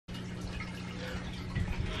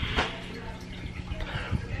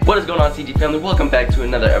What is going on, CG family? Welcome back to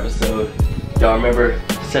another episode. Y'all remember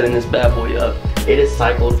setting this bad boy up? It is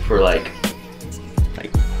cycled for like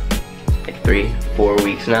 3-4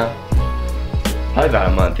 weeks now. Probably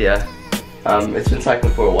about a month, yeah. It's been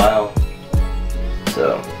cycling for a while.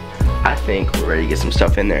 So I think we're ready to get some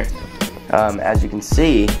stuff in there. As you can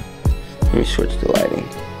see, let me switch the lighting.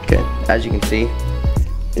 Okay, as you can see,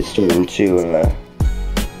 it's starting to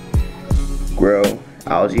grow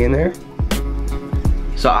algae in there.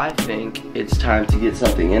 So I think it's time to get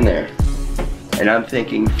something in there. And I'm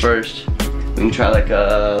thinking first we can try like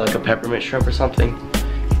a peppermint shrimp or something,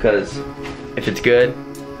 because if it's good,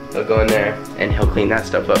 he'll go in there and he'll clean that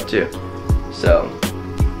stuff up too. So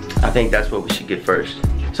I think that's what we should get first.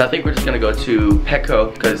 So I think we're just gonna go to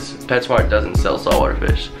Petco, because PetSmart doesn't sell saltwater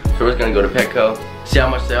fish. So we're just gonna go to Petco, see how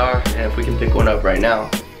much they are, and if we can pick one up right now,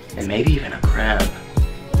 and maybe even a crab.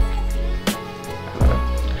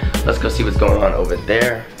 Let's go see what's going on over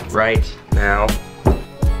there right now.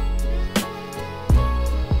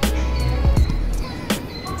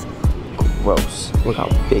 Gross. Look how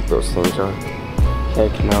big those things are.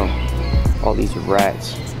 Heck no. All these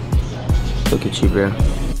rats. Look at you, bro.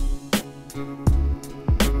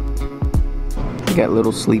 We got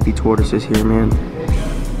little sleepy tortoises here, man.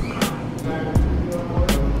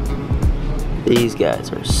 These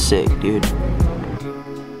guys are sick, dude.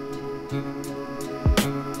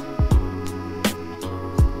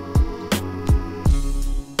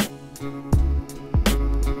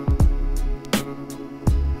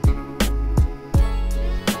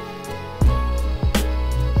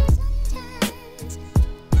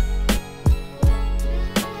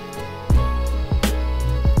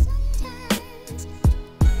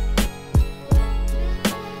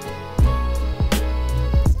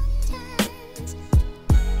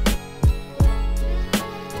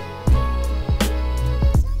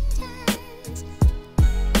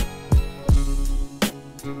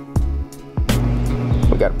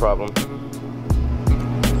 Got a problem.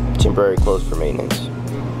 Temporary closed for maintenance.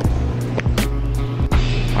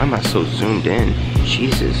 Why am I so zoomed in?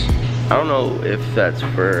 Jesus. I don't know if that's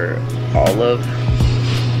for all of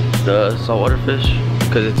the saltwater fish,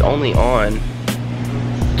 because it's only on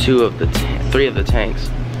 3 of the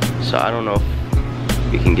tanks. So I don't know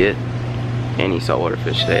if we can get any saltwater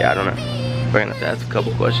fish today. I don't know. We're gonna have to ask a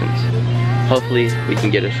couple questions. Hopefully we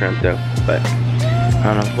can get a shrimp though, but I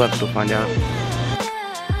don't know. We'll have to go find out.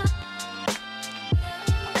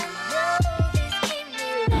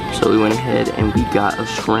 So we went ahead and we got a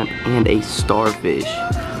shrimp and a starfish.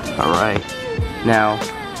 Alright. Now,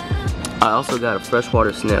 I also got a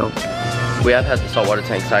freshwater snail. We have had the saltwater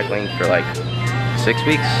tank cycling for like 6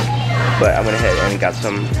 weeks, but I went ahead and got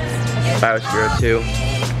some Biosphere 2.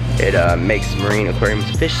 It makes marine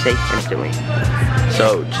aquariums fish safe instantly.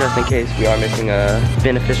 So just in case we are missing a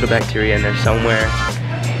beneficial bacteria in there somewhere,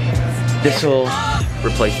 this will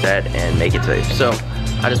replace that and make it safe. So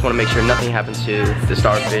I just want to make sure nothing happens to the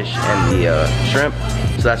starfish and the shrimp.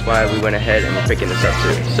 So that's why we went ahead and we're picking this up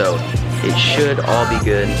too. So it should all be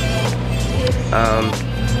good.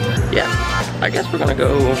 Yeah, I guess we're gonna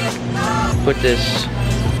go put this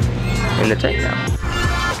in the tank now.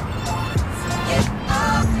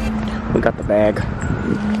 We got the bag.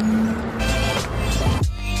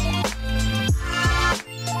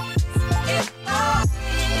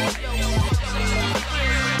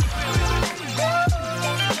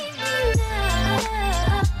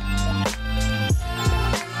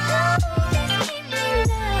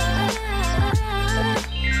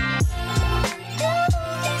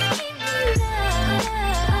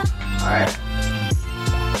 Alright.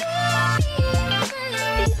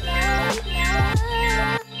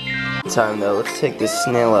 Time though, let's take this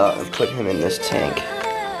snail out and put him in this tank.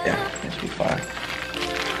 Yeah, that should be fine.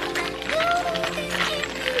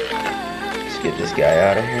 Let's get this guy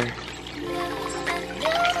out of here.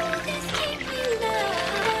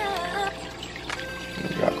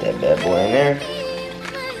 Drop that bad boy in there.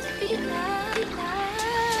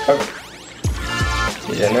 Okay.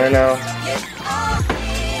 He's in there now.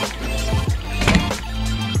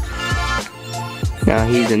 Now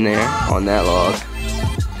he's in there on that log.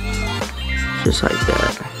 Just like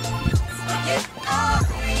that.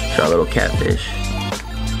 Try a little catfish.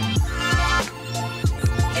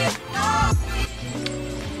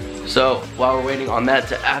 So while we're waiting on that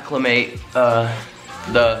to acclimate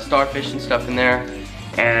the starfish and stuff in there,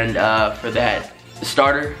 and for that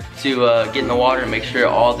starter to get in the water and make sure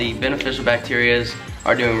all the beneficial bacteria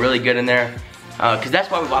are doing really good in there, because that's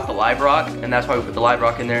why we bought the live rock, and that's why we put the live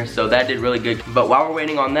rock in there, so that did really good. But while we're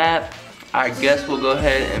waiting on that, I guess we'll go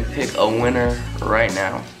ahead and pick a winner right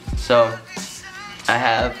now. So I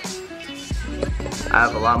have I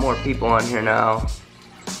have a lot more people on here now.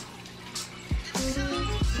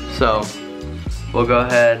 So, we'll go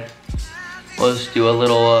ahead. We'll just do a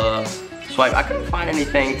little swipe. I couldn't find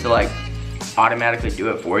anything to like automatically do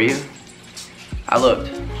it for you. I looked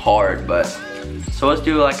hard, but so let's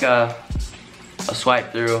do like a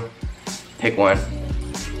swipe through. Pick one.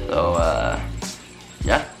 So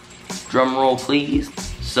yeah, drum roll please.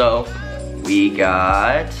 So we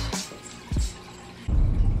got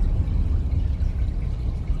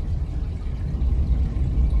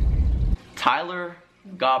Tyler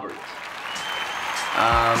Gobbert.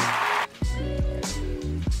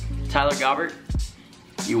 Tyler Gobbert,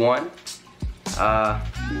 you won. I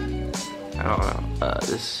don't know,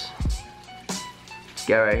 this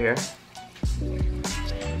guy right here.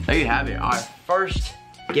 There you have it, our first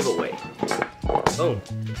giveaway. Boom.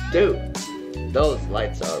 Dude, those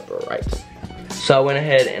lights are bright. So I went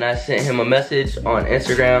ahead and I sent him a message on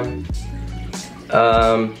Instagram.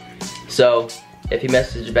 So if he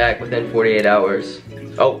messaged back within 48 hours,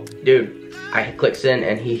 oh, dude, I clicked send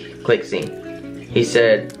and he clicked send. He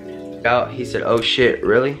said, oh shit,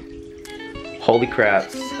 really? Holy crap,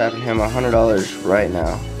 tapping him $100 right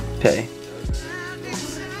now, pay.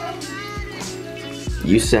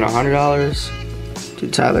 You sent $100 to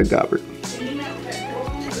Tyler Gobbert.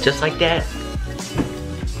 Just like that,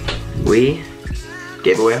 we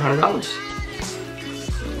gave away $100.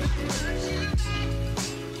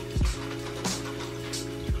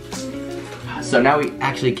 So now we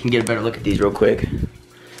actually can get a better look at these real quick.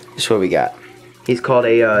 This is what we got. He's called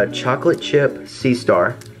a chocolate chip sea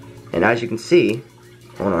star. And as you can see,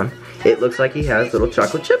 hold on, it looks like he has little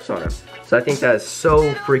chocolate chips on him. So I think that is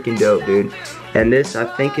so freaking dope, dude. And this, I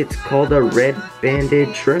think it's called a red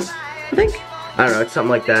banded shrimp, I think. I don't know, it's something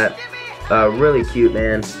like that. Really cute,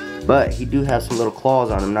 man. But he do have some little claws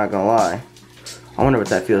on him, not gonna lie. I wonder what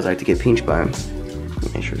that feels like to get pinched by him.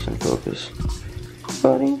 Make sure it's in focus.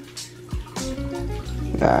 Buddy.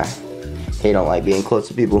 Nah, he don't like being close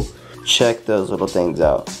to people. Check those little things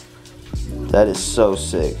out. That is so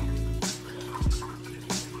sick.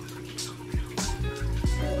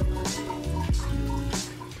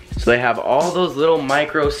 So they have all those little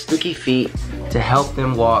micro sticky feet to help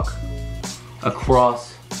them walk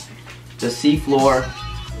across the seafloor.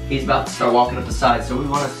 He's about to start walking up the side, so we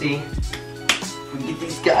want to see if we can get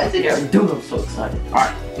these guys in here. Dude, I'm so excited.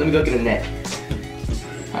 Alright, let me go get a net.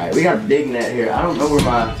 Alright, we got a big net here. I don't know where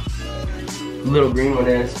my little green one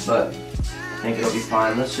is, but I think it'll be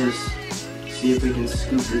fine. Let's just see if we can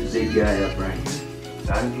scoop this big guy up right here.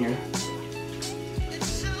 Got him here.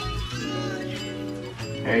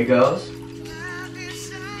 There he goes.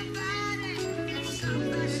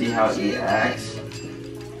 See how he acts.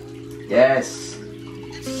 Yes.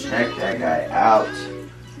 Check that guy out.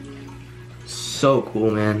 So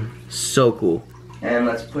cool, man. So cool. And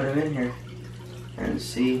let's put him in here and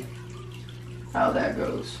see how that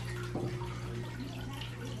goes.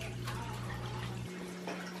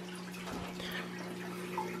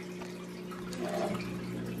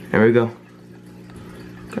 There we go.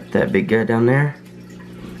 Got that big guy down there.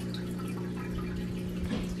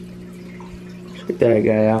 Check that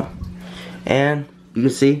guy out. And you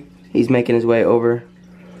can see he's making his way over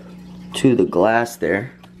to the glass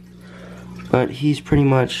there. But he's pretty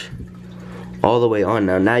much all the way on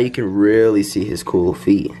now. Now you can really see his cool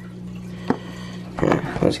feet.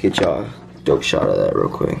 Yeah, let's get y'all a dope shot of that real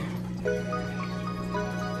quick.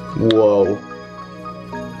 Whoa.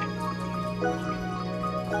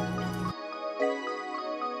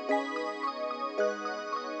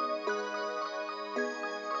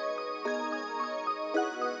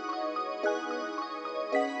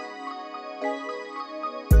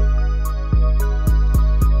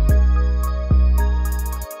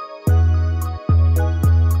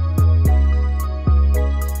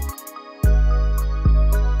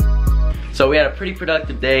 So we had a pretty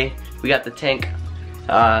productive day. We got the tank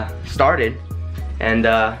started, and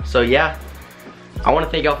so yeah, I want to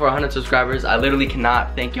thank y'all for 100 subscribers. I literally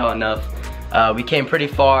cannot thank y'all enough. We came pretty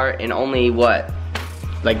far in only what,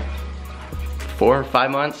 like 4 or 5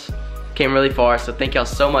 months. Came really far, so thank y'all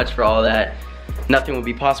so much for all that. Nothing would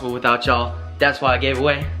be possible without y'all. That's why I gave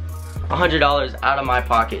away $100 out of my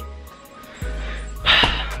pocket.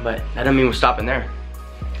 But that doesn't mean we're stopping there.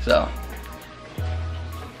 So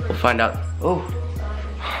we'll find out. Oh,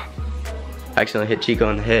 I accidentally hit Chico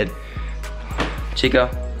in the head. Chico,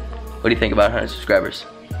 what do you think about 100 subscribers?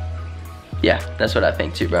 Yeah, that's what I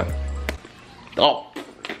think too, bro. Oh,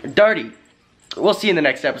 dirty. We'll see you in the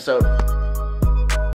next episode.